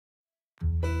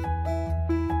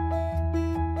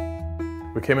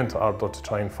We came into Ardor to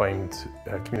try and find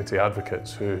community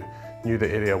advocates who knew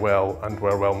the area well and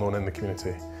were well known in the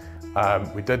community.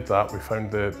 We did that, we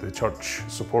found the church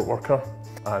support worker,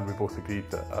 and we both agreed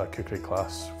that a cookery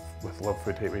class with Love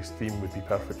Food Hate Waste theme would be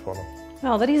perfect for them.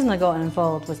 Well, the reason I got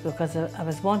involved was because I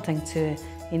was wanting to,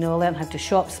 learn how to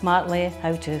shop smartly,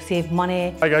 how to save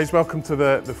money. Hi guys, welcome to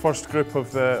the first group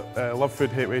of the Love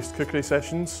Food Hate Waste cookery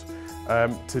sessions.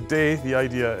 Today the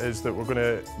idea is that we're going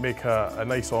to make a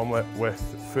nice omelette with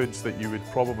foods that you would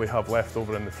probably have left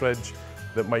over in the fridge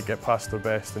that might get past their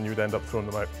best and you would end up throwing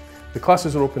them out. The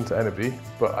classes are open to anybody,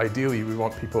 but ideally we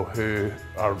want people who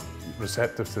are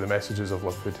receptive to the messages of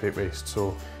Love Food Hate Waste,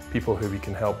 so people who we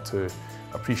can help to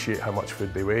appreciate how much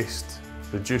food they waste,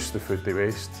 reduce the food they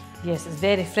waste. Yes, it's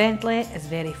very friendly, it's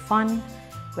very fun,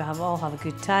 we all have a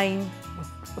good time,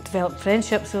 we've developed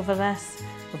friendships over this,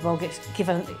 we've all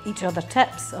given each other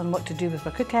tips on what to do with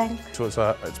our cooking. So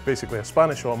it's basically a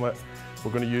Spanish omelette.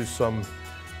 We're going to use some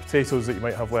potatoes that you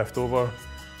might have left over,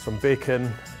 some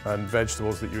bacon and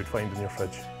vegetables that you would find in your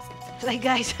fridge. Right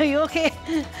guys, are you okay?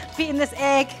 Beating this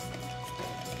egg.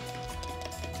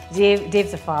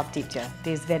 Dave's a fab teacher.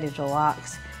 Dave's very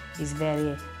relaxed. It's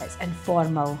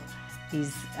informal.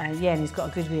 And he's got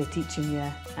a good way of teaching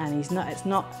you. And he's not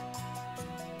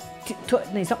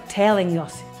telling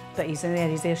us, but he's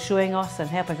there showing us and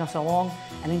helping us along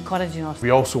and encouraging us. We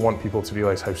also want people to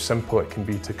realise how simple it can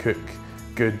be to cook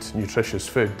good, nutritious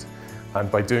food. And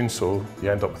by doing so,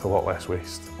 you end up with a lot less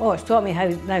waste. Oh, it's taught me how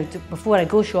now, before I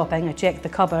go shopping, I check the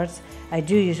cupboards. I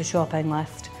do use a shopping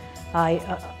list. I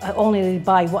only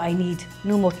buy what I need,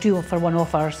 no more 2-for-1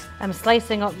 offers. I'm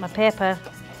slicing up my pepper.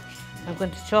 I'm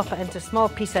going to chop it into small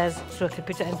pieces so I can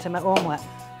put it into my omelette.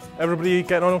 Everybody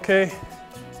getting on okay?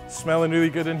 Smelling really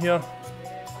good in here?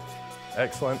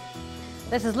 Excellent.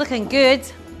 This is looking good.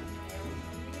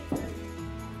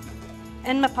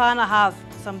 In my pan I have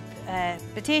some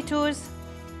potatoes,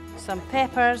 some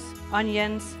peppers,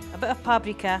 onions, a bit of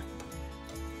paprika,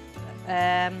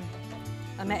 and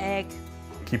my egg.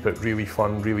 Keep it really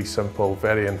fun, really simple,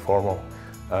 very informal.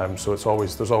 So there's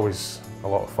always a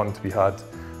lot of fun to be had,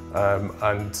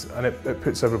 and it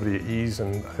puts everybody at ease,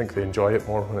 and I think they enjoy it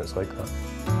more when it's like that.